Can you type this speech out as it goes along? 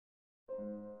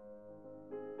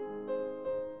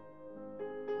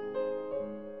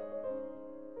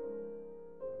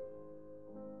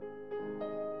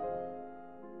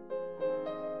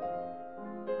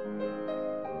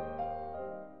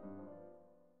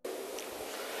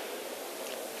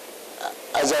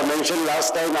As I mentioned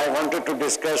last time, I wanted to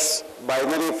discuss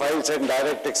binary files and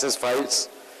direct access files.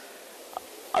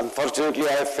 Unfortunately,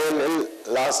 I fell ill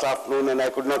last afternoon and I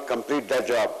could not complete that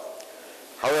job.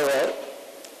 However,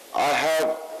 I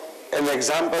have an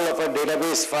example of a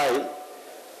database file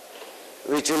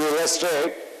which will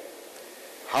illustrate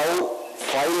how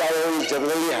file I/O is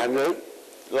generally handled.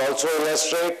 It will also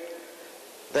illustrate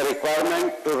the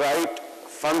requirement to write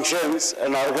functions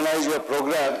and organize your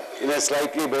program in a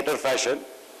slightly better fashion.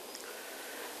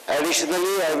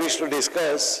 Additionally, I wish to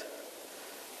discuss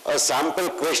a sample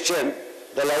question,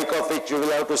 the like of which you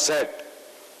will have to set,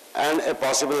 and a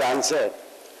possible answer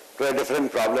to a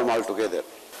different problem altogether.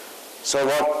 So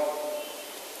what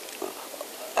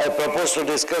I propose to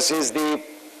discuss is the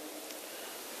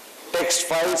text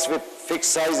files with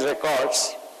fixed size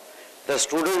records, the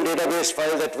student database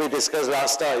file that we discussed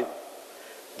last time,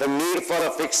 the need for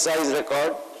a fixed size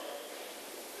record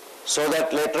so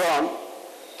that later on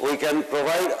we can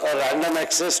provide a random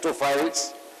access to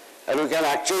files and we can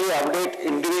actually update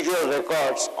individual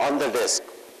records on the disk.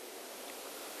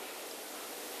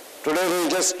 Today we'll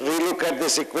just relook at the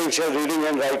sequential reading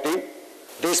and writing.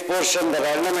 This portion, the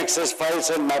random access files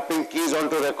and mapping keys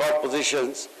onto record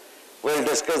positions, we'll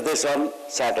discuss this on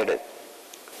Saturday.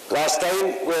 Last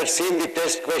time we had seen the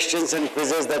test questions and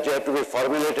quizzes that you have to be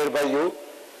formulated by you.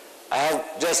 I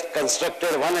have just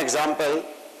constructed one example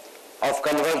of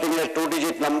converting a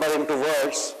 2-digit number into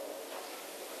words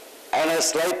and a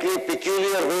slightly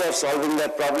peculiar way of solving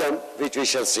that problem, which we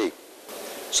shall see.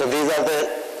 So these are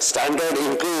the standard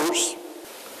includes.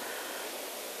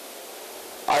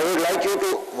 I would like you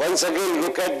to once again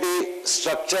look at the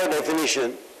structure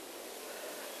definition.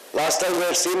 Last time we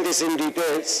had seen this in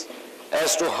details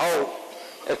as to how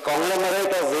a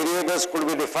conglomerate of variables could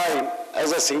be defined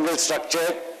as a single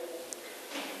structure.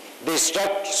 The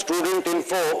struct student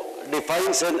info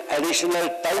defines an additional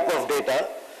type of data,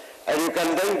 and you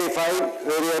can then define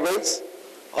variables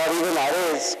or even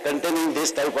arrays containing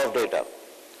this type of data.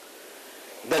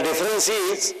 The difference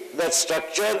is that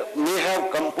structure may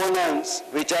have components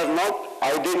which are not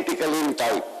identical in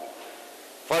type.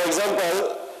 For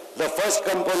example, the first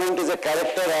component is a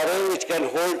character array which can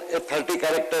hold a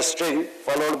 30-character string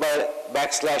followed by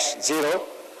 \0.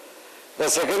 The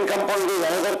second component is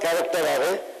another character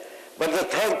array, but the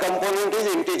third component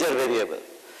is integer variable.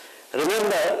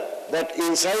 Remember that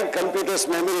inside computer's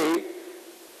memory,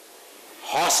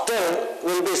 hostel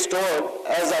will be stored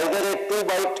as either a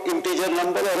 2-byte integer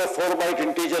number or a 4-byte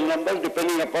integer number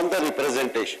depending upon the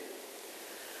representation.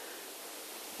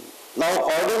 Now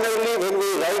ordinarily when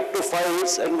we write to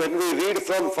files and when we read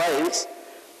from files,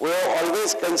 we have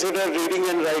always considered reading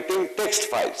and writing text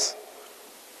files.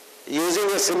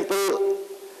 Using a simple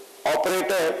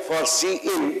operator for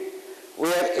cin, we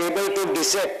are able to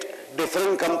dissect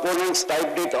different components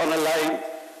typed it on a line,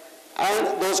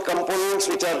 and those components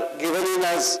which are given in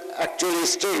as actually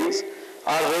strings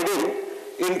are read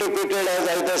in, interpreted as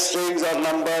either strings or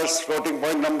numbers, floating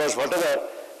point numbers, whatever,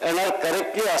 and are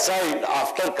correctly assigned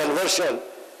after conversion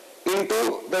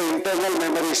into the internal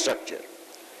memory structure.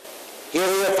 Here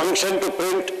is a function to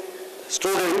print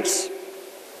students.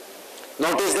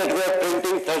 Notice that we are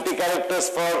printing 30 characters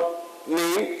for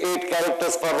name, 8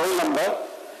 characters for roll number,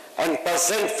 and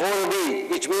 %4d,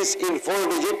 which means in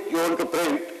 4-digit you want to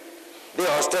print the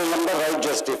hostel number right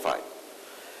justified.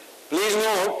 Please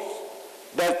note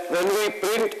that when we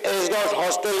print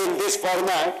s.hostel in this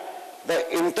format,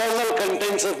 the internal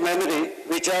contents of memory,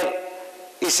 which are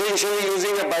essentially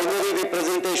using a binary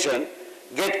representation,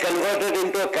 get converted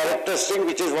into a character string,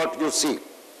 which is what you see.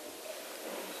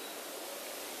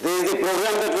 This is the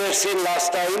program that we had seen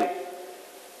last time.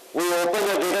 We open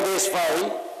a database file,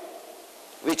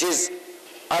 which is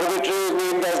arbitrarily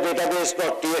named as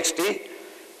database.txt.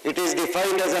 It is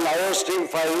defined as an IO-stream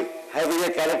file having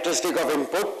a characteristic of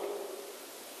input.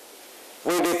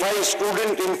 We define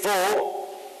student info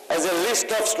as a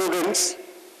list of students,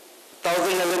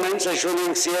 1,000 elements,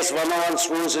 assuming CS101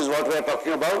 students is what we are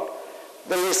talking about.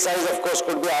 The list size, of course,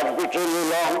 could be arbitrarily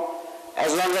long,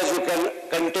 as long as you can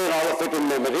contain all of it in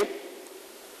memory.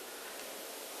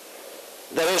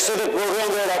 The rest of the program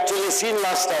we had actually seen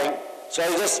last time, so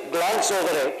I'll just glance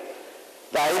over it.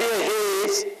 The idea here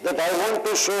is that I want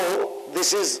to show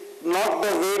this is not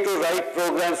the way to write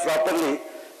programs properly.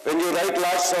 When you write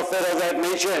large software, as I had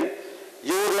mentioned,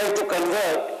 you would like to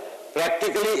convert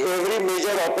practically every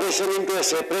major operation into a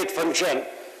separate function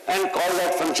and call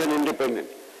that function independent.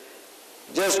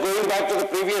 Just going back to the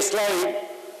previous slide,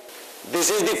 this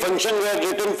is the function we had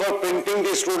written for printing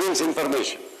the student's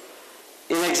information.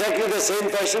 In exactly the same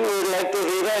fashion, we would like to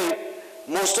rewrite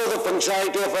most of the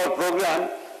functionality of our program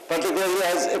particularly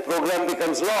as a program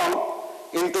becomes long,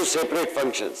 into separate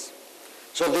functions.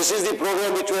 So this is the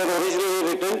program which we had originally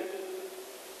written.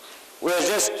 We are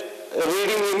just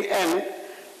reading in N.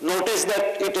 Notice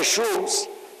that it assumes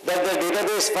that the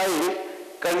database file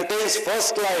contains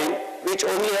first line which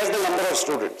only has the number of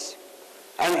students.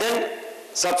 And then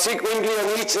subsequently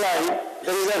on each line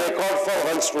there is a record for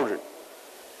one student.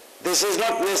 This is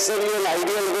not necessarily an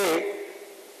ideal way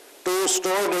to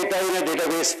store data in a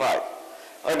database file.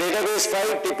 A database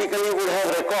file typically would have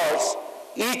records,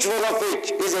 each one of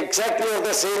which is exactly of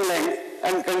the same length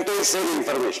and contains same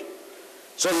information.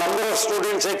 So number of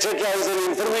students, etc. is an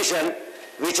information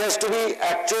which has to be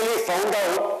actually found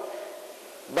out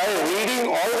by reading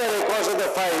all the records of the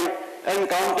file and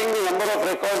counting the number of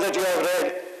records that you have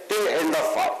read till end of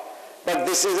file. But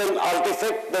this is an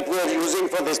artifact that we are using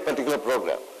for this particular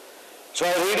program. So I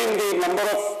am reading the number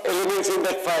of elements in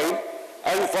that file,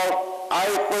 and for I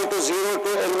equal to 0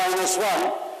 to n minus 1,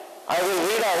 I will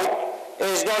read out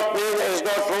s dot name, s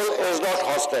dot roll, s dot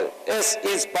hostel. S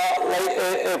is like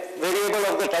a variable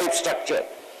of the type structure,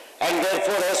 and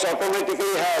therefore S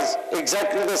automatically has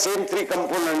exactly the same three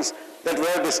components that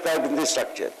were described in the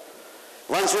structure.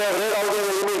 Once we have read all the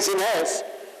elements in S,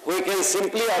 we can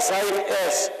simply assign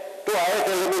S to ith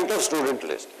element of student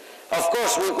list. Of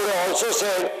course, we could have also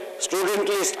said student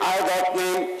list I dot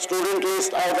name, student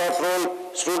list I dot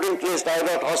roll, student list I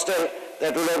dot hostel.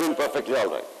 That would have been perfectly all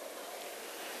right.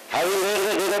 Having read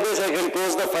the database, I can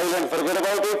close the file and forget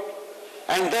about it.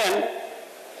 And then,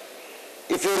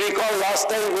 if you recall, last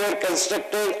time we had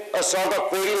constructed a sort of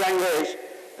query language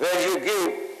where you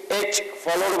give H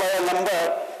followed by a number,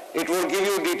 it will give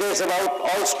you details about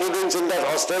all students in that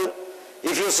hostel.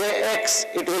 If you say X,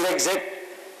 it will exit.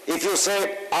 If you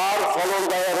say R followed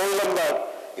by a roll number,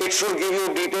 it should give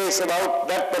you details about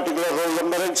that particular roll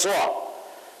number and so on.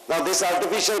 Now this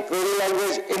artificial query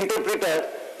language interpreter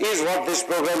is what this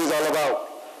program is all about.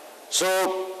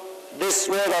 So this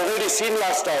we had already seen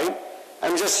last time.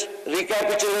 I'm just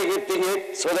recapitulating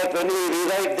it so that when we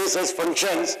rewrite this as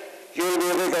functions, you will be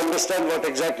able to understand what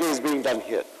exactly is being done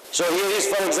here. So here is,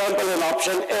 for example, an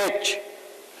option H.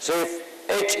 So if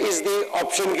H is the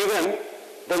option given,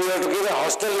 then you have to give a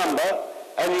hostel number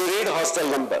and you read hostel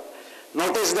number.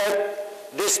 Notice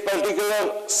that this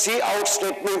particular C out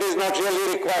statement is not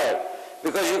really required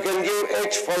because you can give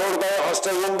H followed by a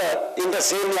hostel number in the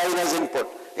same line as input.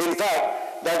 In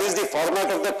fact, that is the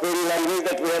format of the query language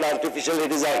that we had artificially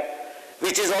designed,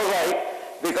 which is all right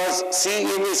because C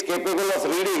in is capable of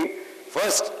reading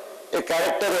first a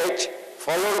character H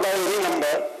followed by any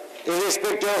number,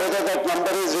 irrespective of whether that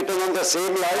number is written on the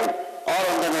same line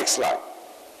or on the next line.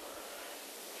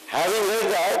 Having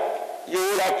read that, you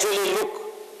would actually look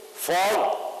for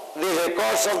the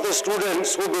records of the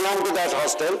students who belong to that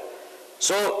hostel.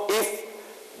 So if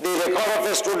the record of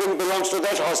a student belongs to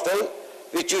that hostel,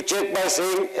 which you check by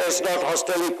saying s dot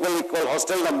hostel equal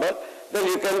hostel number, then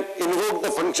you can invoke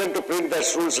the function to print that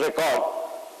student's record.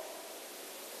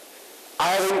 I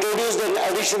have introduced an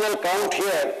additional count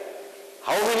here.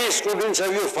 How many students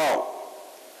have you found?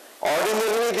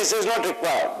 Ordinarily this is not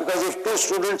required because if 2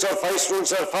 students or 5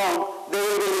 students are found, they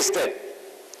will be listed.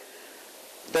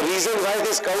 The reason why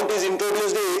this count is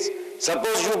introduced is,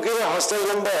 suppose you give a hostel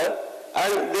number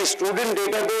and the student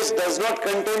database does not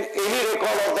contain any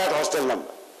record of that hostel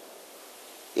number.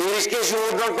 In which case you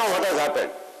would not know what has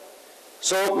happened.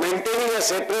 So maintaining a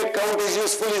separate count is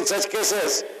useful in such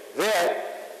cases where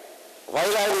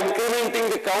while I am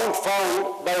incrementing the count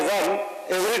found by 1,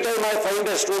 every time I find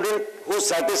a student who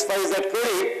satisfies that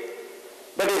query,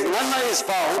 but if none is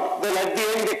found, then at the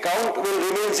end the count will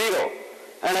remain 0.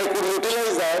 And I could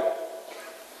utilize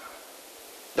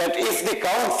that if the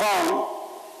count found,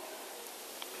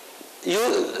 you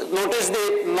notice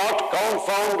the not count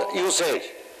found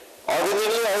usage.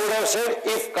 Ordinarily I would have said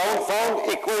if count found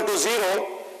equal to 0,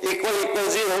 equal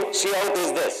 0, C out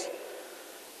is this.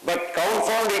 But count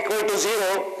found equal to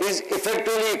 0 is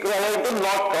effectively equivalent to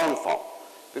not count found.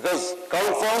 Because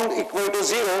count found equal to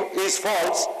 0 is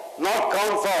false, not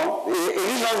count found,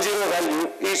 any non-zero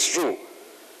value is true.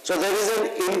 So there is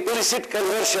an implicit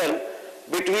conversion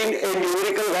between a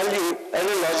numerical value and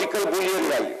a logical Boolean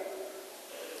value.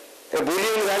 A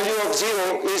Boolean value of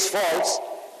 0 is false,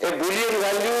 a Boolean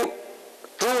value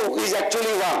true is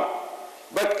actually 1.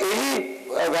 But any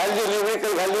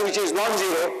numerical value which is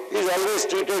non-zero is always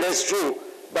treated as true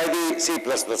by the C++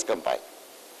 compiler.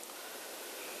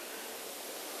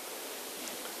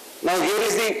 Now here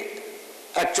is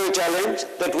the actual challenge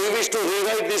that we wish to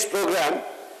rewrite this program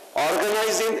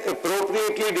organizing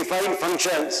appropriately defined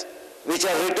functions which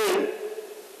are written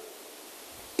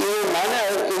in a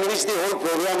manner in which the whole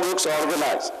program looks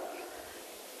organized.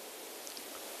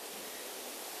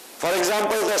 For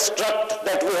example, the struct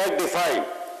that we had defined,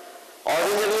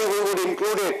 ordinarily we would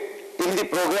include it in the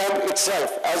program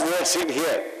itself as we have seen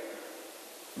here.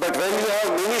 But when you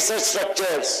have many such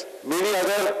structures, many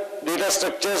other data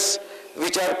structures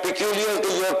which are peculiar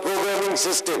to your programming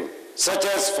system, such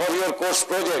as for your course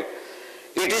project,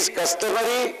 it is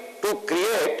customary to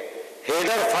create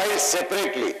header files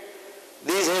separately.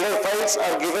 These header files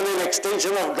are given an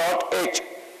extension of .h,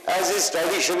 as is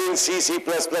tradition in C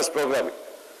programming.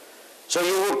 So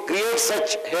you would create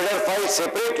such header files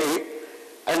separately,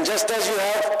 and just as you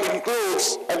have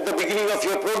includes at the beginning of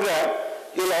your program,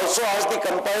 you will also ask the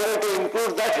compiler to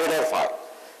include that header file.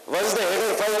 Once the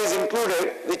header file is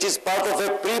included, which is part of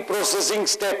a pre-processing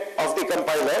step of the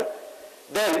compiler,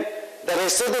 then the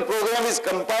rest of the program is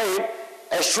compiled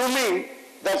assuming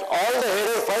that all the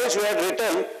header files you had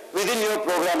written within your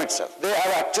program itself. They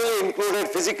are actually included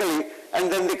physically, and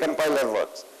then the compiler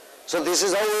works. So this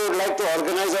is how we would like to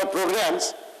organize our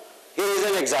programs. Here is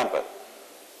an example.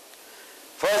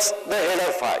 First, the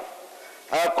header file.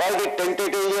 I have called it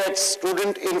tentatively as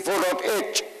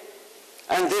studentinfo.h,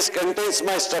 and this contains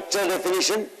my structure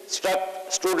definition, struct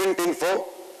studentinfo,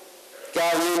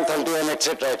 char name 31,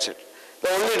 etc., etc. The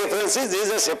only difference is this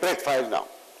is a separate file now.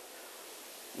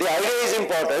 The idea is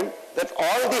important that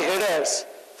all the headers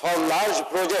for large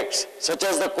projects, such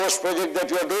as the course project that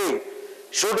you are doing,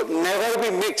 should never be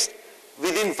mixed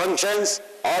within functions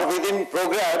or within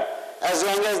program as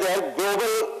long as they have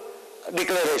global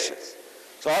declarations.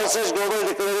 So all such global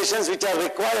declarations which are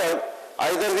required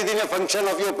either within a function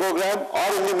of your program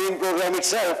or in the main program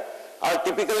itself are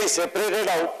typically separated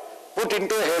out, put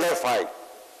into a header file.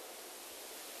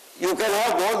 You can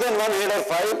have more than one header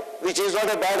file, which is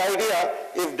not a bad idea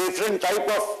if different type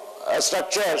of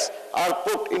structures are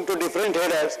put into different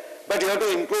headers, but you have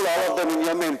to include all of them in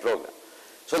your main program.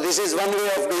 So this is one way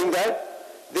of doing that.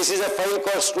 This is a file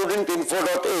called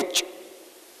studentinfo.h.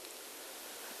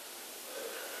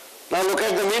 Now look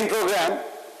at the main program.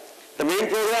 The main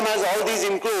program has all these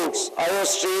includes, IO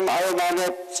stream, IO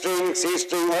manip, string, C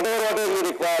string, whatever you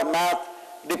require, math,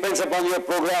 depends upon your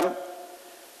program.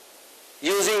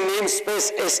 Using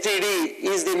namespace std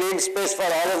is the namespace for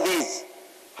all of these.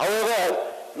 However,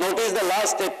 notice the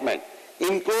last statement,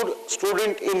 include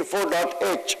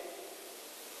studentinfo.h.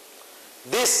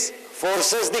 This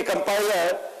forces the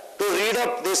compiler to read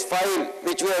up this file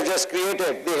which we have just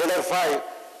created, the header file,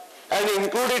 and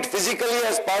include it physically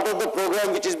as part of the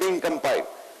program which is being compiled.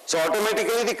 So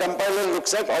automatically the compiler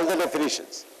looks at all the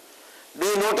definitions. Do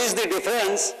you notice the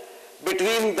difference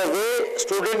between the way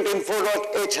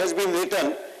studentinfo.h has been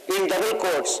written in double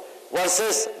quotes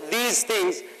versus these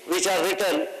things which are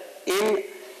written in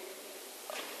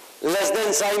less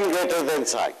than sign, greater than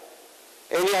sign?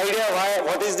 Any idea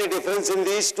what is the difference in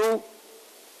these two?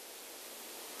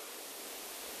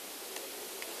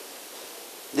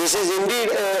 This is indeed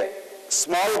a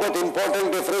small but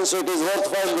important difference, so it is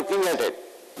worthwhile looking at it.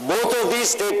 Both of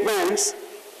these statements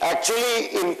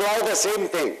actually imply the same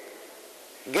thing.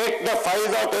 Get the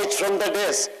file.h from the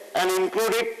disk and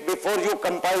include it before you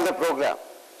compile the program.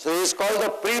 So this is called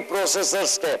the pre-processor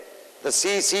step, the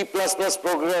C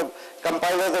program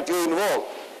compiler that you invoke.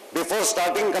 Before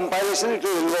starting compilation, it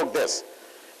will invoke this.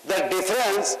 The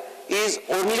difference is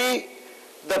only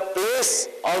the place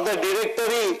or the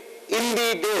directory in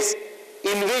the disk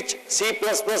in which C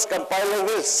compiler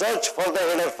will search for the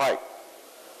header file.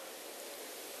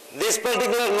 This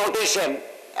particular notation,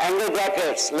 angle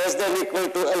brackets, less than equal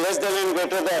to, less than and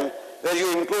greater than, where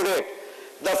you include it,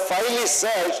 the file is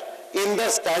searched in the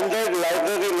standard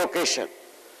library location.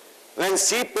 When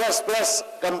C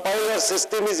compiler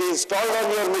system is installed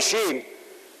on your machine,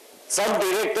 some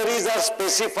directories are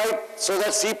specified so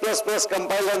that C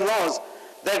compiler knows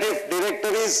that if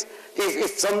directories,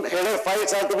 if some header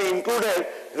files are to be included,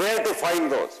 where to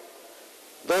find those.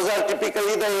 Those are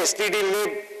typically the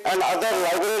stdlib and other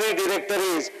library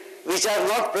directories which are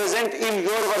not present in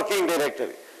your working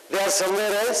directory. They are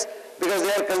somewhere else because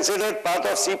they are considered part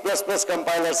of C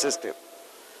compiler system.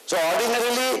 So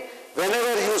ordinarily,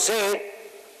 whenever you say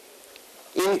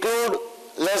include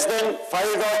less than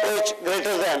file.h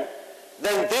greater than,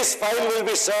 then this file will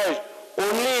be searched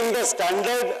only in the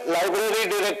standard library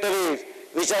directories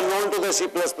which are known to the C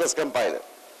compiler.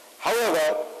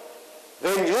 However,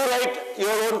 when you write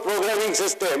your own programming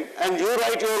system and you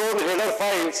write your own header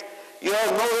files, you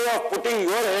have no way of putting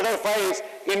your header files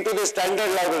into the standard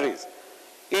libraries.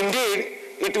 Indeed,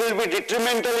 it will be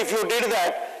detrimental if you did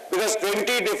that, because 20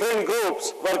 different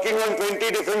groups working on 20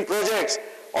 different projects,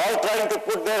 all trying to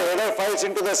put their header files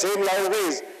into the same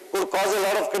libraries, could cause a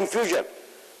lot of confusion.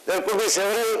 There could be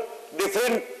several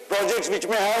different projects which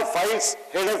may have files,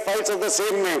 header files of the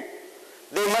same name.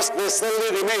 They must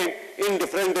necessarily remain in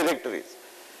different directories.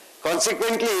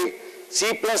 Consequently,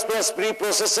 C++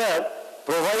 preprocessor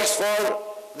provides for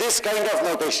this kind of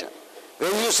notation.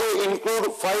 When you say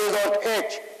include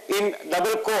file.h in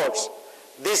double quotes,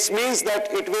 this means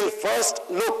that it will first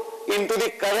look into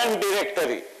the current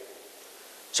directory.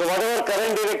 So whatever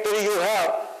current directory you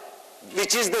have,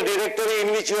 which is the directory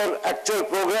in which your actual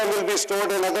program will be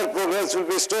stored and other programs will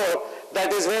be stored,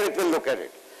 that is where it will look at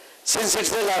it. Since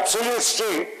it's an absolute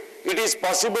string, it is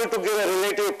possible to give a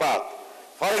relative path.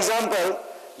 For example,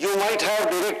 you might have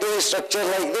directory structure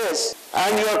like this,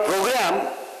 and your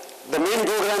program, the main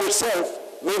program itself,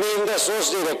 may be in the source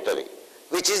directory,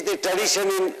 which is the tradition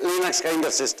in Linux kind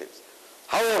of systems.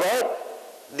 However,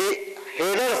 the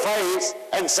header files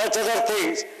and such other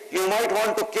things you might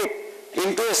want to keep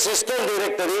into a sister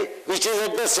directory which is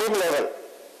at the same level,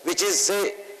 which is,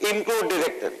 say, include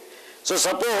directory. So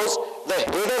suppose the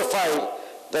header file,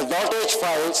 the .h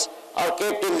files are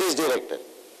kept in this directory.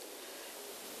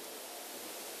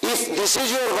 If this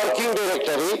is your working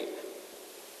directory,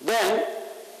 then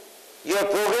your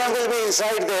program will be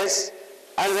inside this,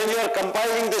 and when you are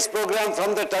compiling this program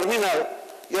from the terminal,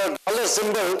 your dollar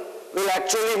symbol will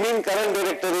actually mean current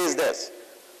directory is this.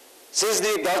 Since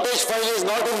the .h file is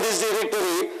not in this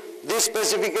directory, this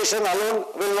specification alone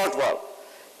will not work.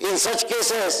 In such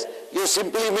cases, you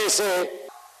simply may say,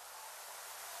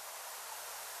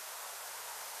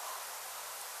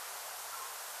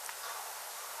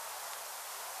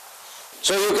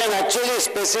 so you can actually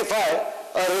specify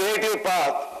a relative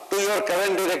path to your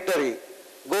current directory.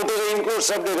 Go to the include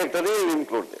subdirectory and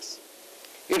include this.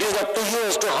 It is up to you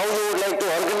as to how you would like to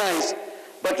organize,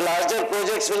 but larger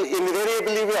projects will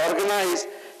invariably be organized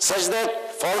such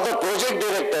that for the project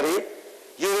directory,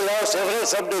 you will have several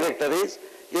subdirectories.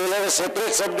 You will have a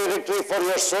separate subdirectory for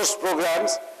your source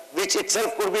programs, which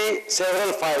itself could be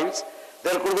several files.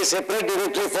 There could be separate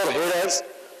directory for headers.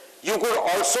 You could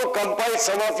also compile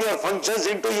some of your functions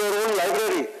into your own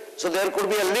library. So there could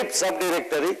be a lib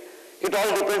subdirectory. It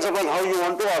all depends upon how you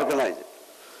want to organize it.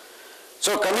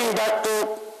 So coming back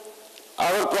to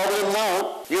our problem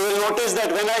now, you will notice that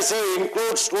when I say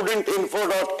include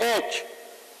studentinfo.h,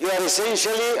 you are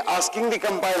essentially asking the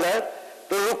compiler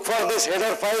to look for this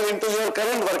header file into your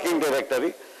current working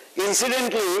directory.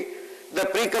 Incidentally, the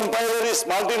pre-compiler is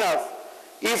smart enough.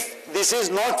 If this is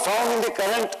not found in the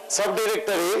current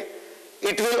subdirectory,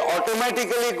 it will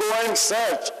automatically go and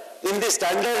search in the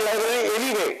standard library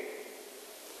anyway.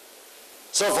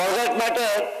 So for that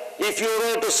matter, if you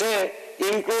were to say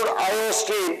include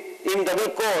IOStream in double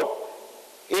quote,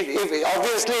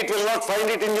 obviously it will not find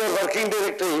it in your working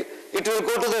directory. It will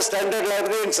go to the standard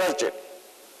library and search it.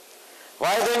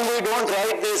 Why then we don't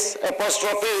write these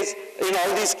apostrophes in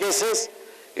all these cases?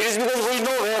 It is because we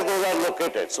know where those are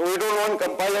located. So we don't want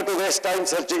compiler to waste time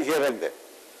searching here and there.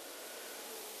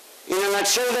 In a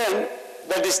nutshell then,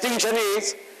 the distinction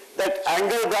is that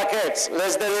angle brackets,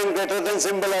 less than and greater than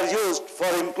symbol are used for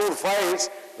include files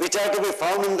which are to be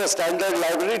found in the standard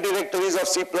library directories of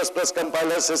C++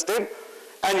 compiler system,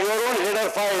 and your own header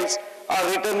files are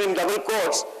written in double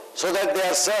quotes so that they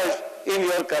are searched in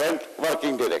your current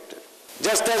working directory.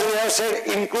 Just as we have said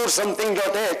include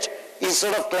something.h,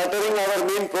 instead of cluttering our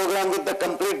main program with the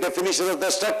complete definition of the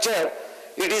structure,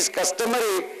 it is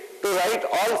customary to write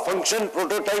all function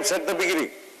prototypes at the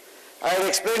beginning. I have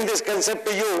explained this concept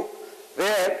to you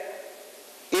where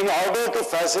in order to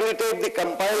facilitate the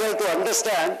compiler to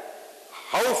understand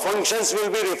how functions will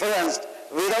be referenced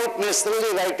without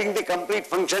necessarily writing the complete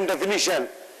function definition,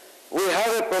 we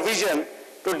have a provision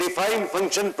to define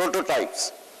function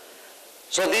prototypes.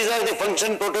 So these are the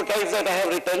function prototypes that I have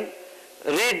written: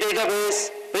 read database,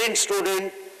 print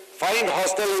student, find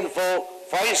hostel info,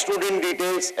 find student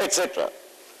details, etc.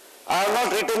 I have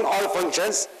not written all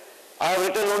functions. I have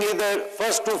written only the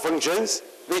first two functions,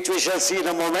 which we shall see in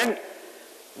a moment.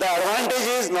 The advantage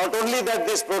is not only that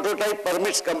this prototype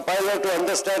permits compiler to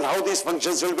understand how these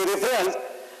functions will be referenced,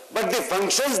 but the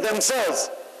functions themselves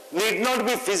need not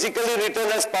be physically written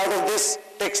as part of this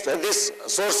text, this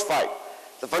source file.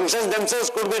 The functions themselves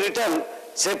could be written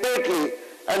separately,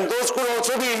 and those could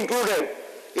also be included.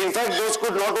 In fact, those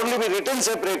could not only be written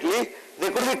separately, they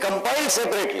could be compiled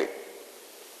separately.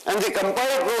 And the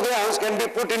compiled programs can be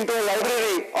put into a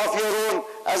library of your own,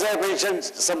 as I mentioned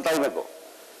some time ago.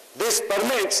 This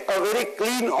permits a very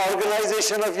clean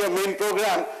organization of your main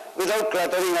program without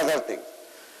cluttering other things.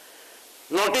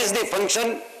 Notice the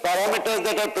function parameters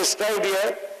that are prescribed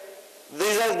here.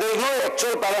 There is no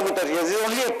actual parameter here. This is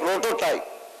only a prototype.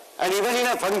 And even in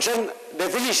a function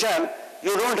definition,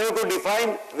 you don't have to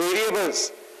define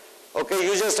variables. Okay,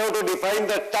 you just have to define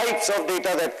the types of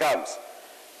data that comes.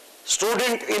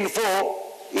 Student info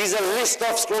is a list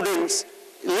of students,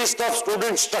 list of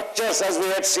student structures as we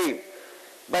had seen.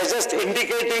 By just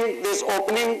indicating this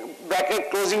opening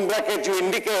bracket, closing bracket, you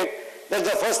indicate that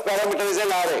the first parameter is an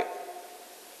array.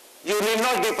 You need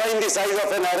not define the size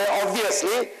of an array,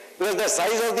 obviously, because the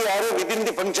size of the array within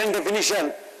the function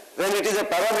definition, when it is a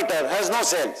parameter, has no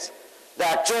sense. The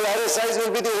actual array size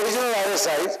will be the original array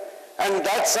size, and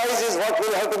that size is what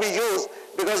will have to be used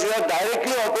because you are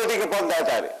directly operating upon that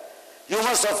array. You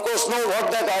must of course know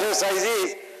what that array size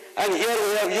is, and here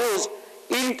we have used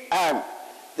int amp.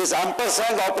 This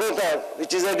ampersand operator,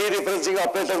 which is a dereferencing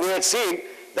operator, we had seen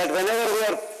that whenever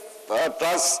we are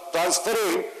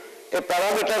transferring a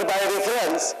parameter by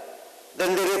reference,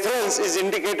 then the reference is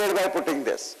indicated by putting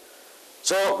this.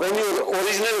 So when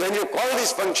you call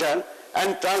this function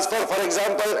and transfer, for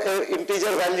example, an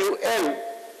integer value n,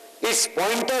 its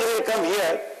pointer will come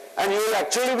here and you will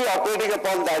actually be operating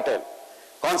upon that n.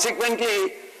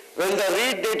 Consequently, when the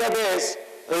read database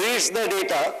reads the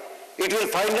data, it will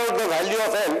find out the value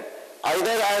of n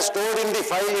either as stored in the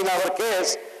file in our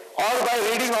case, or by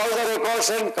reading all the records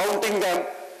and counting them,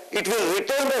 it will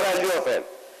return the value of n.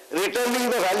 Returning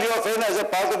the value of n as a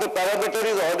part of the parameter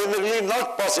is ordinarily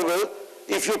not possible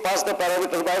if you pass the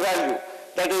parameter by value.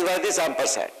 That is why this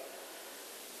ampersand.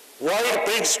 Void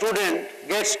print student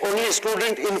gets only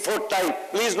student info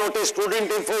type. Please notice student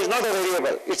info is not a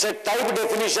variable. It's a type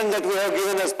definition that we have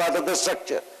given as part of the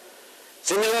structure.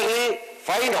 Similarly,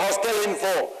 find hostel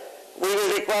info. We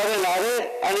will require an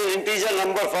array and an integer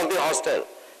number for the hostel.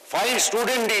 Find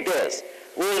student details.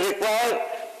 We will require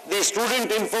the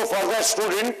student info for that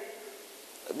student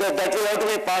that will have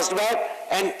to be passed back,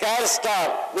 and char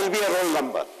star will be a roll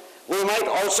number. We might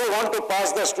also want to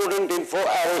pass the student info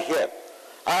array here.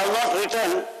 I have not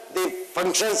written the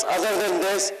functions other than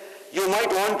this. You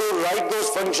might want to write those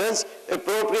functions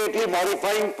appropriately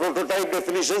modifying prototype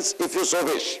definitions if you so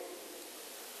wish.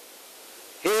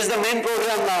 Here is the main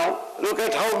program now. Look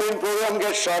at how main program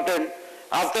gets shortened.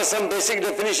 After some basic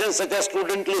definitions such as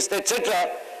student list,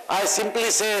 etc., I simply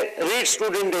say read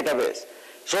student database.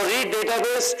 So read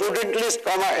database student list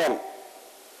comma n.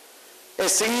 A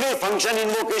single function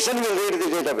invocation will read the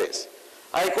database.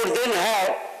 I could then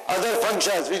have other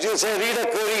functions which will say read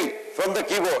a query from the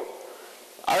keyboard.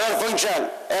 Other function,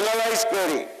 analyze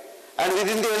query. And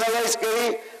within the analyze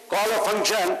query, call a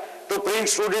function to print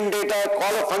student data,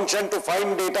 call a function to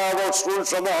find data about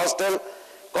students from the hostel,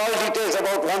 call details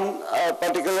about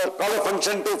call a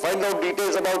function to find out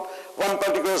details about one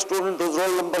particular student whose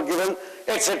roll number given,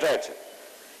 etc., etc.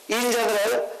 In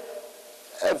general,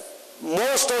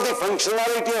 most of the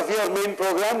functionality of your main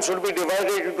program should be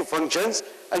divided into functions,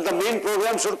 and the main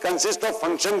program should consist of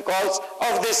function calls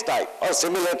of this type or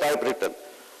similar type written.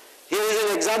 Here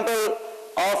is an example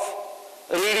of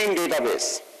reading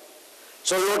database.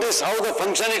 So notice how the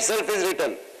function itself is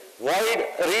written. Void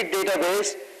read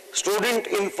database, student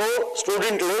info,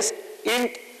 student list,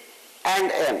 int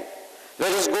and n.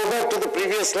 Let us go back to the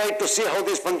previous slide to see how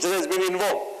this function has been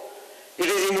invoked. It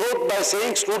is invoked by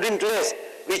saying student list,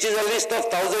 which is a list of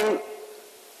 1,000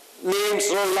 names,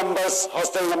 roll numbers,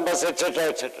 hostel numbers, etc.,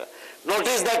 etc.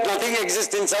 Notice that nothing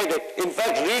exists inside it. In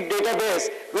fact, read database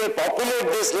will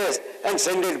populate this list and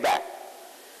send it back.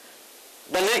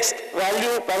 The next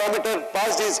value parameter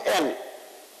passed is n.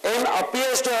 N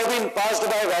appears to have been passed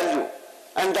by value.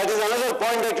 And that is another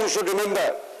point that you should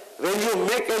remember. When you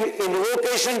make an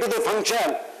invocation to the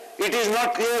function, it is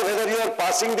not clear whether you are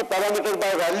passing the parameter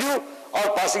by value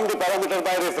or passing the parameter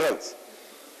by reference.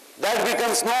 That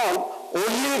becomes known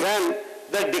only when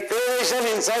the declaration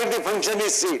inside the function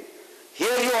is seen.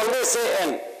 Here you always say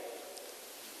n.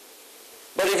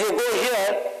 But if you go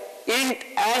here, int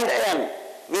and n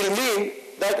will mean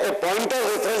that a pointer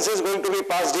reference is going to be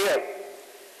passed here.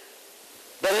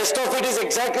 The rest of it is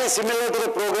exactly similar to the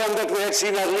program that we had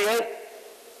seen earlier.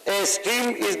 A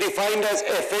stream is defined as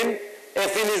fn.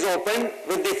 Fn is opened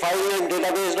with the file name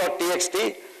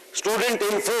database.txt. Student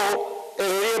info, a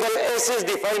variable s is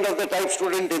defined of the type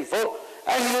student info,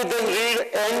 and you then read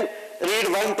n,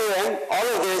 read 1 to n, all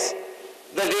of this.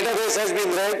 The database has been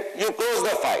read, you close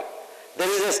the file. There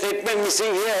is a statement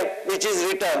missing here which is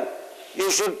return. You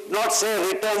should not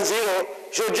say return 0,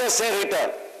 should just say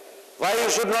return. Why you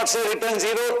should not say return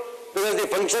 0? Because the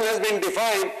function has been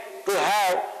defined to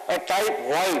have a type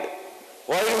void.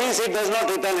 Void means it does not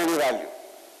return any value.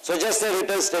 So just a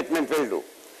return statement will do.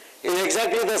 In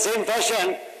exactly the same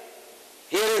fashion,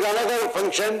 here is another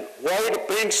function, void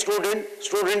print student,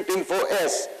 student info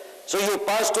s. So you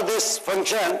pass to this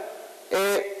function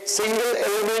a single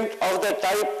element of the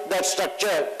type, that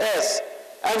structure s,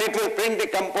 and it will print the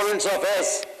components of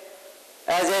S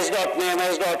as s.name,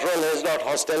 s.role,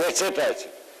 s.hostel, etc.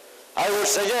 I would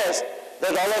suggest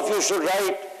that all of you should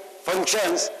write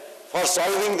functions for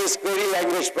solving this query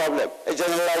language problem, a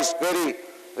generalized query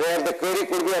where the query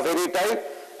could be of any type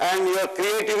and your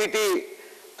creativity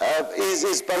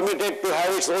is permitted to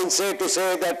have its own say to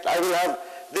say that I will have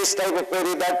this type of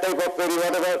query, that type of query,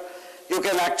 whatever. You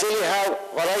can actually have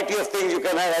variety of things. You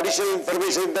can have additional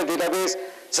information in the database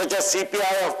such as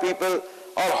CPI of people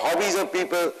or hobbies of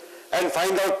people and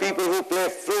find out people who play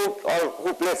flute or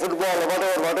who play football or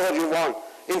whatever you want.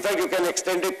 In fact, you can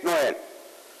extend it no end.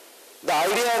 The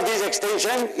idea of this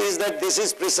extension is that this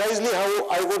is precisely how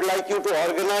I would like you to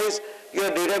organize your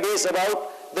database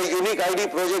about the unique ID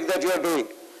project that you are doing.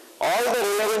 All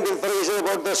the relevant information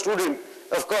about the student,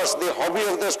 of course, the hobby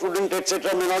of the student,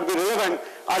 etc. may not be relevant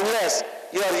unless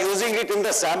you are using it in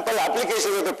the sample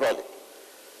application of the project.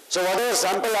 So whatever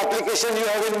sample application you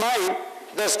have in mind,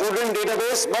 the student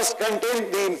database must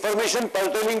contain the information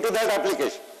pertaining to that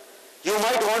application. You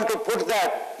might want to put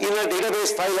that in a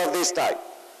database file of this type.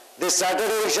 This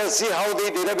Saturday we shall see how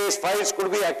the database files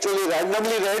could be actually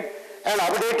randomly read and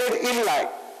updated in line.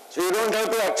 So you don't have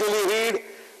to actually read,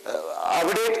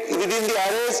 update within the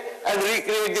arrays and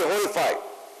recreate the whole file.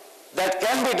 That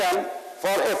can be done for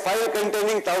a file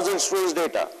containing 1,000 students'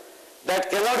 data. That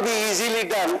cannot be easily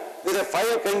done with a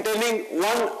file containing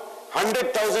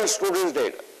 100,000 students'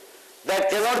 data. That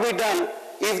cannot be done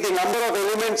if the number of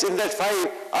elements in that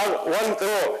file are 1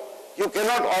 crore. You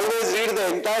cannot always read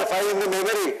the entire file in the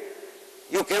memory.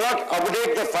 You cannot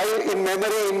update the file in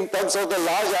memory in terms of the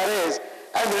large arrays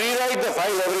and rewrite the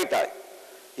file every time.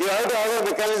 You have to have a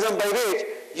mechanism by which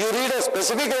you read a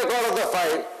specific record of the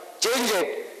file, change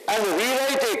it, and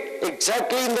rewrite it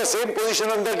exactly in the same position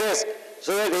on the disk,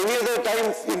 so that any other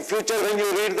time in future when you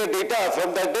read the data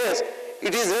from that disk,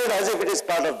 it is read as if it is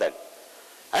part of that.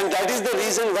 And that is the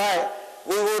reason why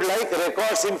we would like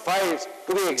records in files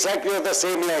to be exactly of the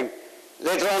same length.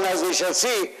 Later on, as we shall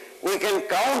see, we can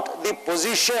count the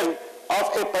position of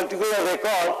a particular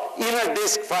record in a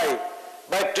disk file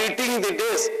by treating the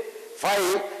disk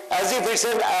file as if it's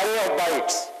an array of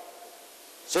bytes.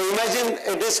 So imagine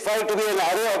a disk file to be an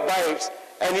array of bytes,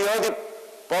 and you have the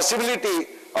possibility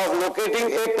of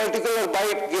locating a particular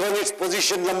byte given its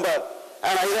position number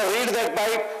and either read that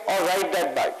byte or write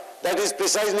that byte. That is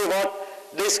precisely what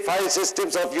disk file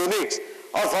systems of Unix,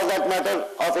 or for that matter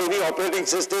of any operating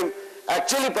system,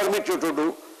 actually permit you to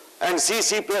do, and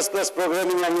C++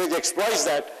 programming language exploits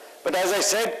that. But as I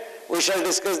said, we shall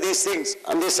discuss these things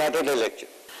on this Saturday lecture.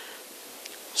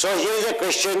 So here is a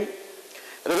question.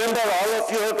 Remember, all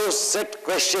of you have to set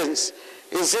questions.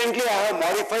 Incidentally, I have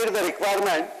modified the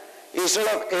requirement. Instead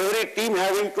of every team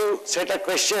having to set a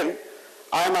question,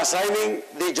 I am assigning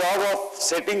the job of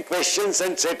setting questions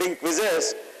and setting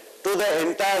quizzes to the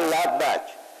entire lab batch.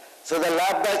 So the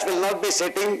lab batch will not be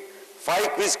setting 5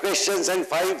 quiz questions and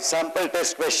 5 sample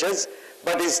test questions,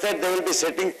 but instead they will be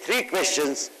setting 3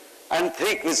 questions and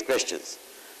 3 quiz questions.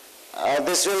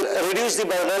 This will reduce the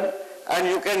burden, and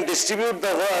you can distribute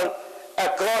the work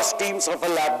across teams of a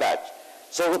lab batch.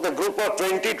 So with a group of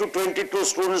 20 to 22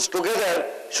 students together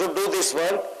should do this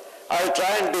work. I'll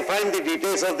try and define the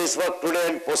details of this work today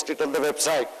and post it on the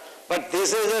website. But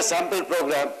this is a sample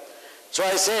program. So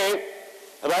I say,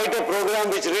 write a program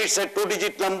which reads a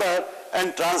 2-digit number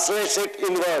and translates it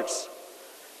in words.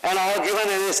 And I have given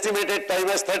an estimated time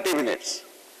as 30 minutes.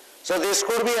 So this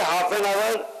could be a half an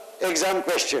hour exam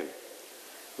question.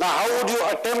 Now how would you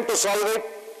attempt to solve it?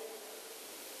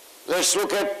 Let's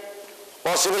look at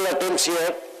possible attempts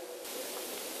here.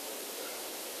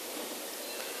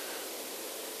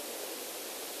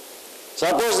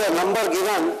 Suppose the number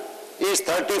given is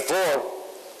 34,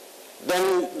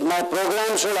 then my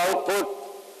program should output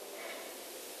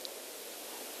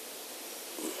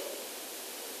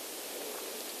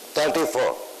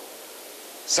 34.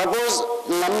 Suppose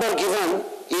number given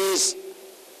is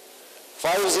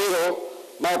 50,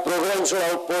 my program should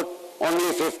output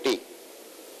only 50.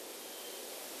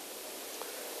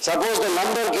 Suppose the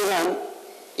number given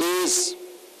is,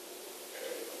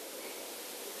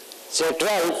 say,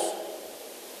 12,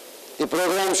 the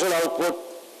program should output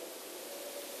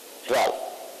 12.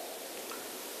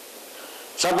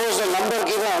 Suppose the number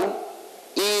given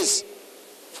is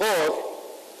 4,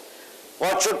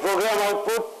 what should program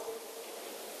output?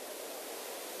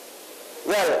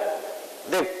 Well,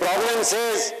 the problem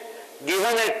says, given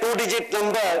a 2-digit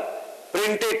number,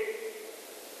 print it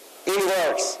in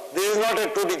words. This is not a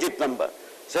 2-digit number.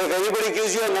 So if anybody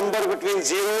gives you a number between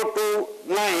 0 to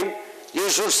 9, you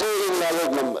should say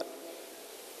invalid number.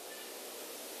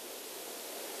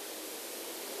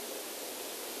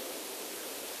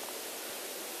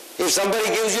 If somebody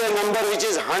gives you a number which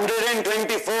is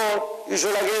 124, you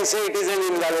should again say it is an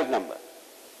invalid number.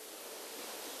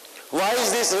 Why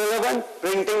is this relevant,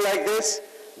 printing like this?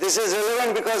 This is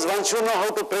relevant because once you know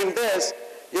how to print this,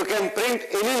 you can print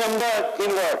any number in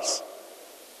words.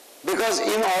 Because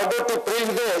in order to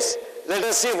print this, let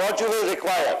us see what you will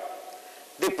require.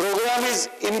 The program is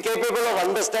incapable of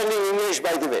understanding English,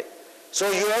 by the way. So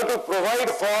you have to provide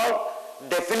for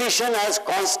definition as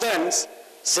constants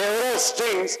several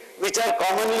strings which are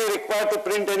commonly required to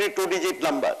print any two-digit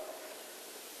number.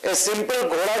 A simple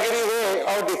Ghodagiri way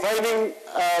of defining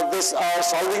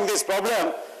solving this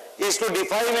problem is to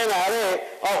define an array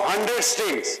of 100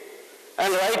 strings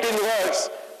and write in words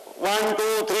 1,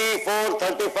 2, 3, 4,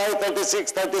 35,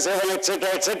 36, 37, etc.,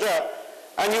 etc.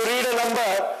 And you read a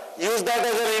number, use that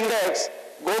as an index,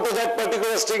 go to that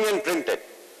particular string and print it.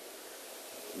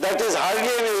 That is hardly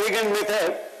an elegant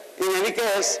method. In any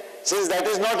case, since that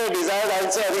is not a desired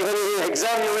answer, even in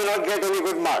exam you will not get any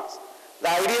good marks. The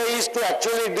idea is to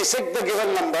actually dissect the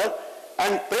given number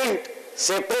and print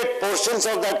separate portions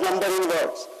of that number in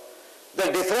words.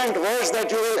 The different words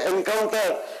that you will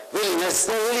encounter will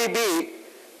necessarily be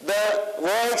the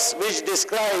words which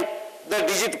describe the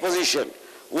digit position.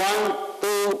 1,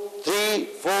 2, 3,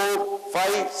 4,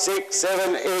 5, 6,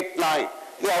 7, 8, 9.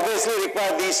 You obviously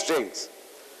require these strings.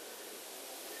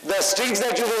 The strings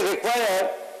that you will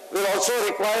require will also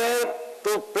require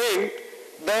to print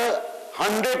the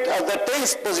the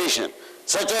tens position,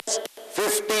 such as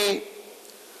 50,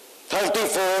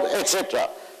 34, etc.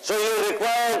 So you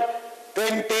require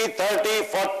 20, 30,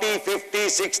 40, 50,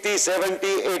 60, 70,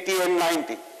 80 and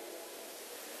 90.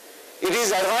 It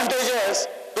is advantageous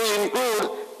to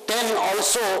include 10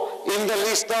 also in the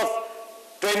list of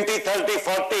 20, 30,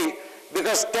 40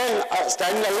 because 10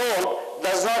 standalone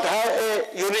does not have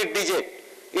a unit digit.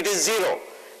 It is 0.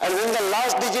 And when the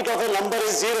last digit of a number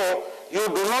is 0, you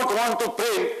do not want to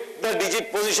print the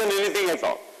digit position anything at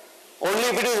all. Only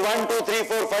if it is 1, 2, 3,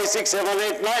 4, 5, 6, 7,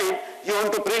 8, 9, you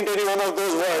want to print any one of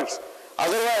those words.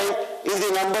 Otherwise, if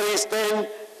the number is 10,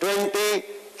 20,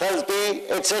 30,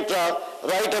 etc.,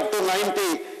 right up to 90,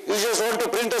 you just want to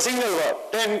print a single word,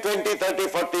 10, 20, 30,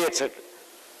 40, etc.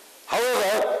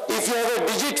 However, if you have a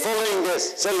digit following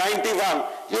this, say 91,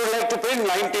 you would like to print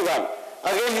 91.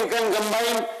 Again, you can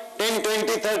combine 10, 20,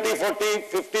 30, 40,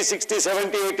 50, 60,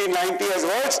 70, 80, 90 as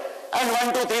words and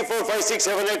 1, 2, 3, 4, 5, 6,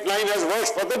 7, 8, 9 as words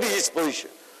for the digits position.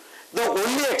 The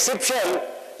only exception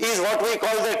is what we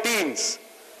call the teens.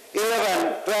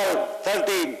 11, 12,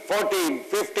 13, 14,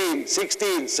 15,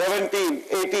 16, 17,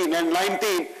 18 and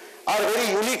 19 are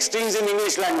very unique strings in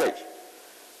English language.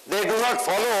 They do not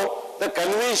follow the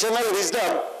conventional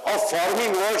wisdom of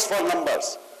forming words for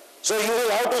numbers. So you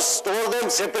will have to store them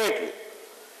separately.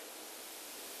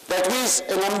 That means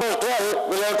a number 12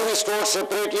 will have to be stored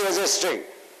separately as a string.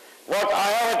 What I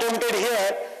have attempted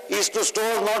here is to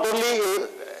store not only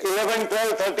 11,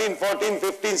 12, 13, 14,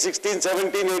 15, 16,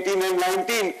 17, 18 and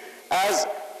 19 as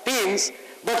teens,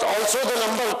 but also the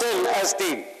number 10 as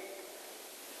teen.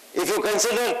 If you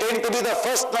consider 10 to be the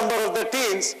first number of the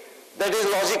teens, that is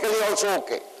logically also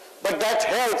okay. But that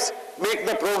helps make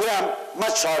the program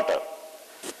much shorter.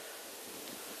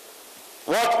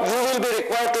 What you will be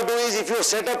required to do is, if you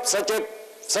set up such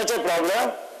a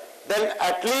problem, then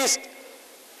at least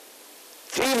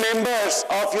 3 members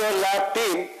of your lab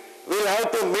team will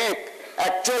have to make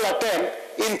actual attempt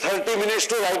in 30 minutes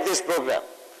to write this program.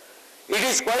 It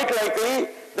is quite likely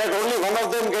that only one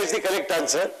of them gets the correct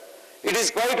answer. It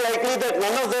is quite likely that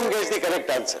none of them gets the correct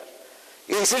answer.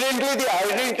 Incidentally, the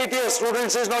identity of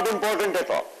students is not important at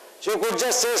all. So you could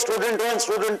just say student 1,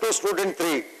 student 2, student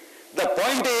 3. The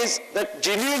point is that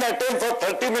genuine attempt for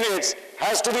 30 minutes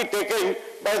has to be taken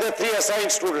by the 3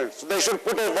 assigned students. So they should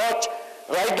put a watch,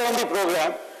 write down the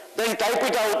program, then type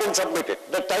it out and submit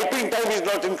it. The typing time is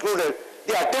not included,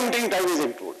 the attempting time is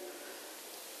included.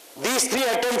 These 3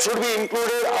 attempts should be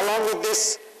included along with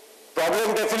this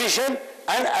problem definition,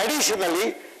 and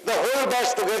additionally, the whole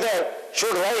batch together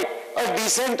should write a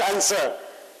decent answer.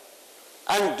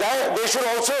 And they should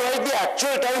also write the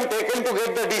actual time taken to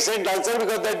get the decent answer,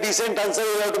 because that decent answer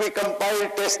will have to be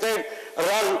compiled, tested,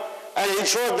 run, and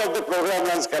ensure that the program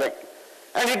runs correctly.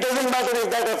 And it doesn't matter if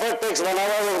that effort takes 1 hour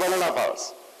or 1.5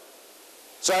 hours.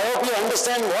 So I hope you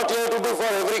understand what you have to do for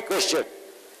every question.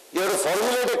 You have to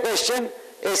formulate a question,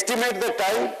 estimate the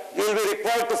time. You will be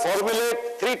required to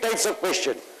formulate 3 types of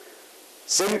question: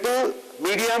 simple,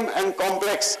 medium, and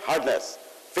complex hardness.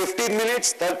 15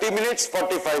 minutes, 30 minutes,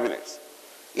 45 minutes.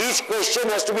 Each question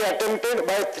has to be attempted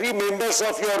by 3 members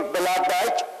of your lab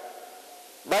batch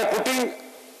by putting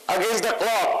against the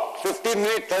clock 15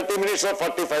 minutes, 30 minutes or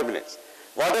 45 minutes.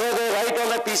 Whatever they write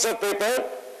on a piece of paper,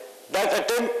 that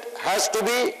attempt has to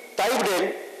be typed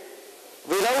in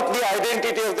without the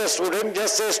identity of the student,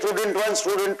 just say student 1,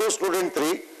 student 2, student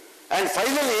 3. And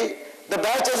finally, the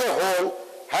batch as a whole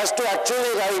has to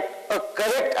actually write a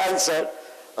correct answer,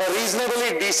 a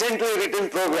reasonably decently written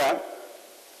program,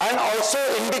 and also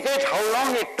indicate how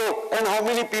long it took and how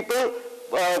many people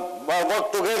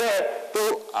worked together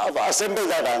to assemble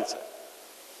that answer.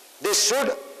 This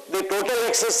should, the total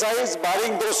exercise,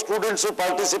 barring those students who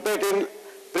participate in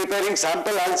preparing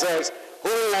sample answers, who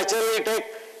will naturally take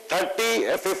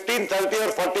 15, 30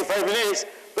 or 45 minutes,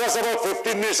 plus about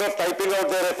 15 minutes of typing out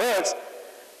their efforts.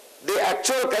 The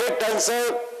actual correct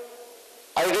answer,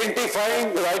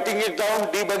 identifying, writing it down,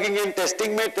 debugging and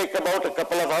testing may take about a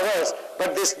couple of hours,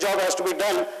 but this job has to be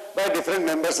done by different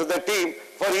members of the team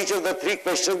for each of the 3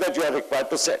 questions that you are required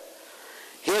to set.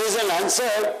 Here is an answer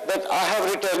that I have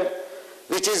written,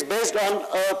 which is based on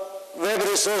a web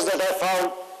resource that I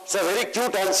found. It's a very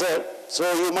cute answer,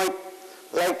 so you might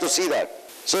like to see that.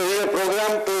 So we are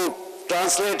programmed to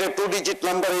translate a 2-digit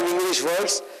number in English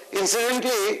words.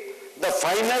 Incidentally, the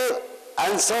final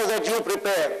answer that you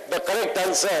prepare, the correct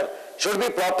answer, should be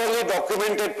properly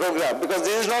documented program, because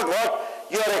this is not what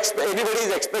anybody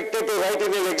is expected to write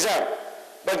in an exam.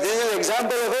 But this is an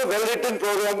example of a well-written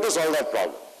program to solve that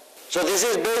problem. So this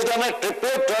is based on a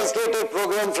triplet translated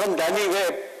program from Danny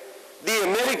Webb. The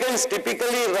Americans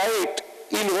typically write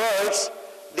in words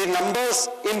the numbers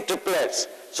in triplets.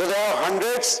 So there are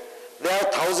hundreds, there are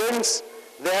thousands,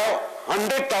 there are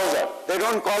 100,000. They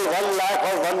don't call 1 lakh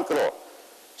or 1 crore.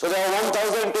 So there are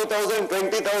 1,000, 2,000,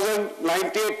 20,000,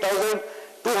 98,000,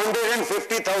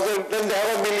 250,000, then they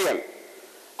have a million.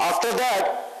 After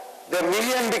that, the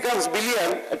million becomes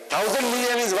billion, 1,000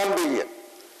 million is 1 billion.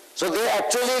 So they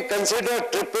actually consider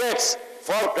triplets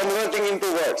for converting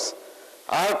into words.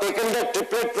 I have taken the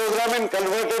triplet program and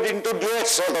converted into duet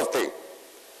sort of thing.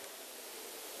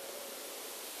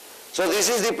 So this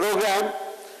is the program.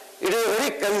 It is a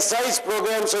very concise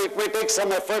program, so it may take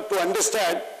some effort to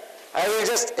understand. I will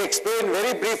just explain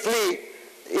very briefly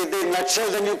in the nutshell,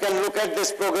 then you can look at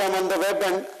this program on the web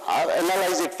and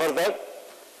analyze it further.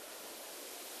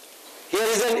 Here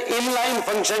is an inline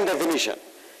function definition.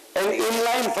 An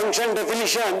inline function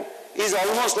definition is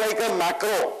almost like a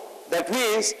macro. That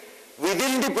means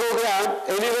within the program,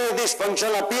 anywhere this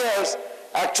function appears,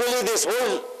 actually this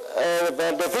whole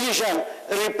definition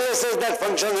replaces that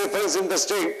function reference in the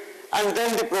string, and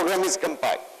then the program is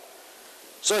compiled.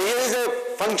 So here is a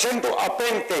function to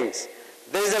append things.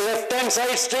 There is a left-hand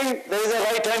side string, there is a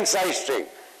right-hand side string,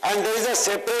 and there is a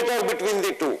separator between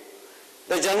the two.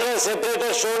 The general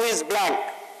separator shown is blank.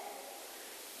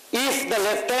 If the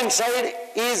left-hand side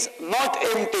is not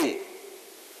empty,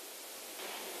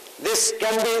 this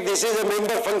is a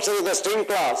member function of the string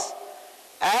class,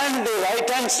 and the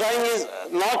right-hand string is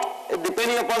not,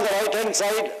 depending upon the right-hand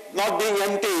side not being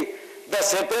empty, the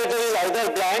separator is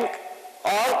either blank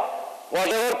or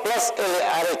whatever plus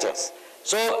LHS.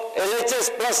 So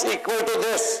LHS plus equal to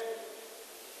this.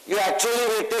 You actually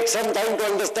will take some time to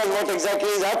understand what exactly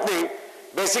is happening.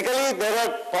 Basically, there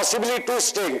are possibly 2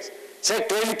 strings, say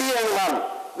 20 and 1,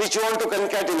 which you want to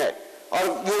concatenate, or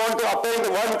you want to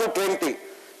append 1 to 20.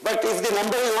 But if the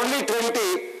number is only 20,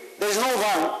 there is no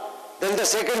 1, then the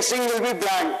second string will be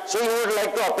blank, so you would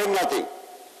like to append nothing.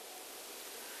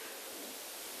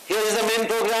 Here is the main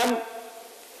program.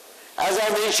 As I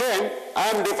mentioned, I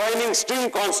am defining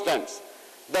string constants.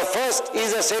 The first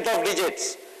is a set of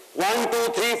digits, 1,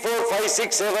 2, 3, 4, 5,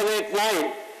 6, 7, 8,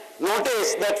 9.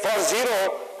 Notice that for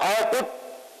 0, I have put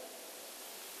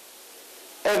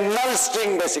a null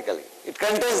string basically. It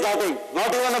contains nothing,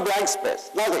 not even a blank space,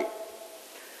 nothing.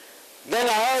 Then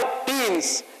I have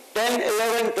teens, 10,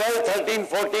 11, 12, 13,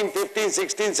 14, 15,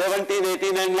 16, 17,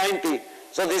 18 and 19.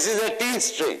 So this is a teen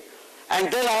string.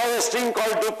 And then I have a string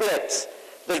called duplets.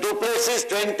 The duplets is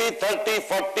 20, 30,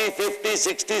 40, 50,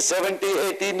 60, 70,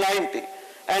 80, 90.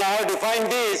 And I have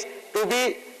defined these to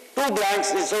be 2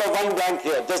 blanks instead of 1 blank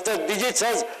here. Just as digits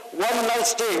has 1 null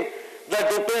string, the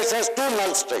duplets has 2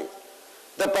 null strings.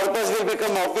 The purpose will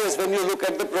become obvious when you look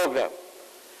at the program.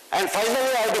 And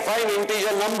finally, I define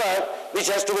integer number, which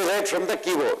has to be read from the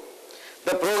keyboard.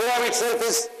 The program itself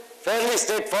is fairly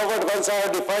straightforward. Once I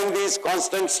have defined these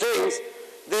constant strings,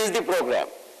 this is the program.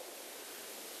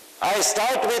 I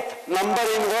start with number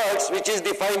in words, which is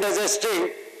defined as a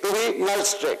string, to be null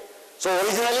string. So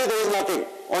originally there is nothing,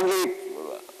 only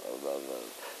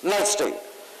null string.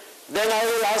 Then I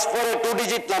will ask for a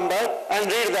 2-digit number and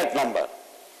read that number.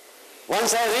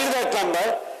 Once I read that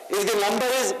number, if the number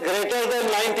is greater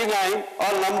than 99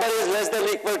 or number is less than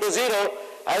or equal to 0,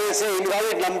 I will say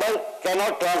invalid number,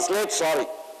 cannot translate, sorry.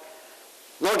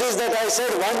 Notice that I said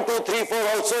 1, 2, 3, 4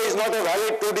 also is not a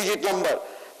valid 2-digit number.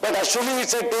 But assuming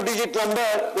it's a 2-digit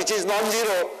number which is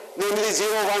non-zero, namely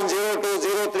 0, 1, 0, 2,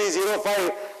 0, 3, 0,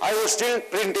 5, I will still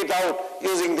print it out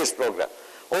using this program.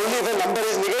 Only if a number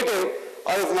is negative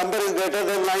or if number is greater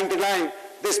than 99,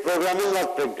 this program is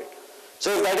not printed.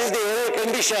 So if that is the error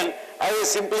condition, I will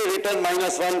simply return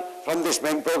 -1 from this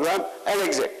main program and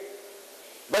exit.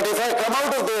 But if I come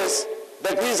out of this,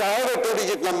 that means I have a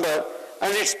 2-digit number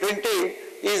and its printing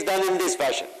is done in this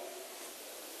fashion.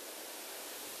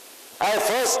 I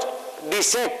first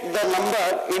dissect the number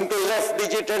into left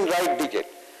digit and right digit.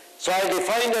 So I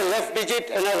defined a left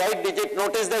digit and a right digit.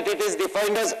 Notice that it is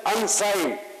defined as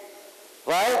unsigned.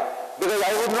 Why? Because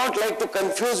I would not like to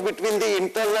confuse between the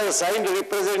internal signed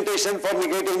representation for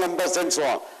negative numbers and so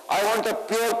on. I want a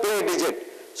pure play digit.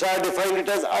 So I defined it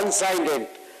as unsigned int.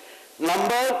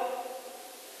 Number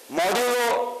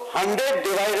modulo 100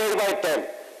 divided by 10.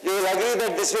 You will agree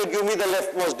that this will give me the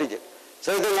leftmost digit.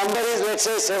 So if the number is, let's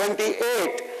say,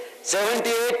 78,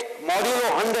 78 modulo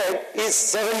 100 is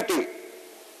 70.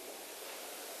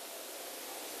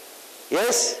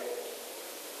 Yes?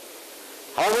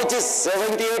 How much is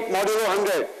 78 modulo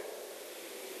 100?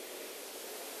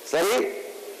 Sorry?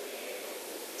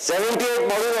 78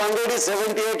 modulo 100 is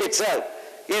 78 itself.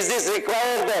 Is this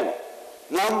required then?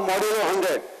 Num modulo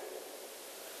 100.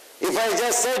 If I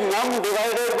just said num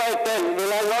divided by 10,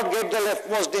 will I not get the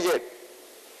leftmost digit?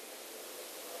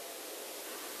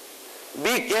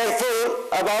 Be careful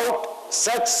about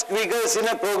such squiggles in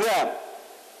a program.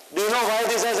 Do you know why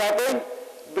this has happened?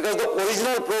 Because the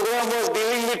original program was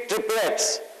dealing with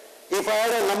triplets. If I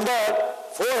had a number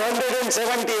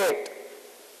 478,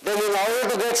 then in order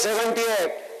to get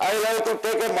 78, I will have to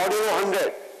take a modulo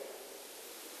 100.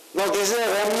 Now this is a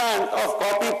remnant of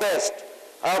copy-paste.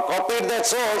 I have copied that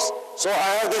source, so I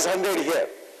have this 100 here.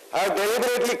 I have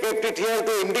deliberately kept it here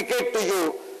to indicate to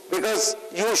you, because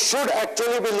you should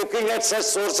actually be looking at such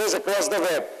sources across the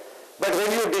web. But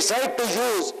when you decide to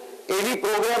use any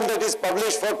program that is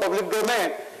published for public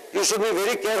domain, you should be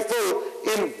very careful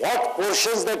in what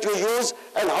portions that you use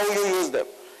and how you use them.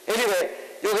 Anyway,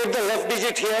 you get the left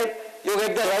digit here, you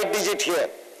get the right digit here.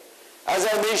 As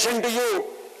I mentioned to you,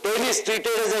 10 is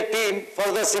treated as a team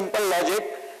for the simple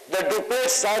logic. The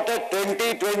duplets start at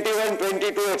 20, 21,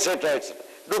 22, etc. etc.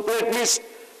 Duplet means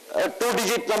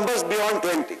 2-digit numbers beyond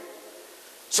 20.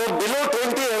 So below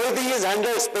 20, everything is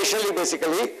handled specially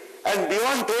basically, and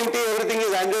beyond 20, everything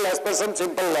is handled as per some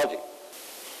simple logic.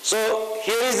 So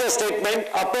here is the statement: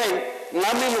 append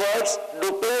num inverse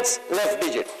duplets left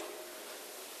digit.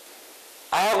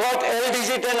 I have got L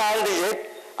digit and R digit.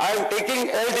 I am taking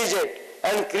L digit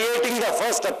and creating the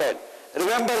first append.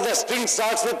 Remember, the string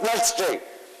starts with null string.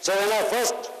 So when I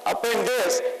first append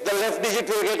this, the left digit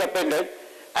will get appended,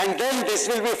 and then this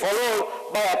will be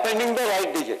followed by appending the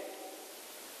right digit.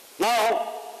 Now,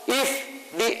 if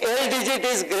the L digit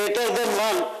is greater than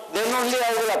 1, then only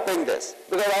I will append this,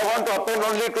 because I want to append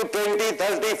only to 20,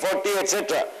 30, 40,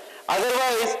 etc.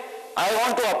 Otherwise, I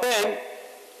want to append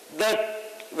that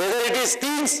whether it is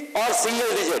teens or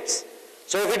single digits.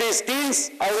 So if it is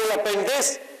teens, I will append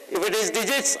this. If it is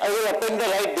digits, I will append the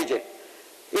right digit.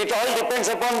 It all depends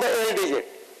upon the L digit.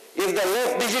 If the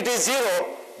left digit is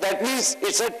 0, that means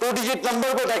it's a 2-digit number,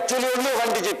 but actually only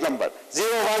 1-digit number. 0,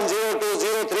 1, 0, 2,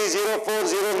 0, 3, 0, 4,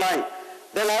 0, 9.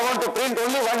 Then I want to print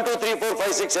only 1, 2, 3, 4,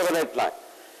 5, 6, 7, 8, 9.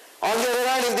 On the other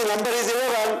hand, if the number is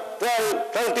 11,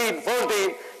 12, 13,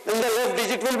 14, then the left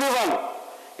digit will be 1.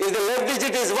 If the left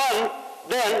digit is 1,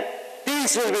 then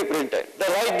teens will be printed. The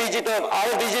right digit of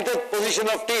R digit of position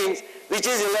of teens, which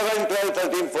is 11, 12,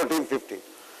 13, 14, 15.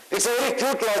 It's a very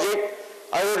cute logic.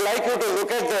 I would like you to look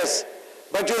at this,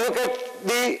 but you look at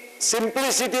the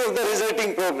simplicity of the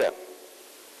resulting program.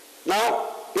 Now,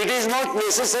 it is not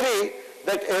necessary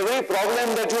that every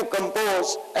problem that you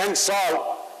compose and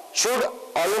solve should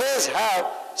always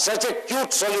have such a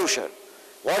cute solution.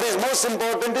 What is most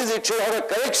important is it should have a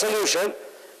correct solution,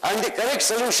 and the correct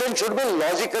solution should be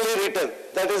logically written.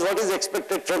 That is what is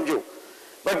expected from you.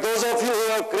 But those of you who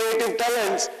have creative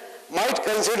talents might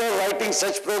consider writing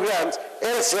such programs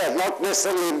elsewhere, not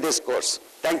necessarily in this course.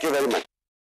 Thank you very much.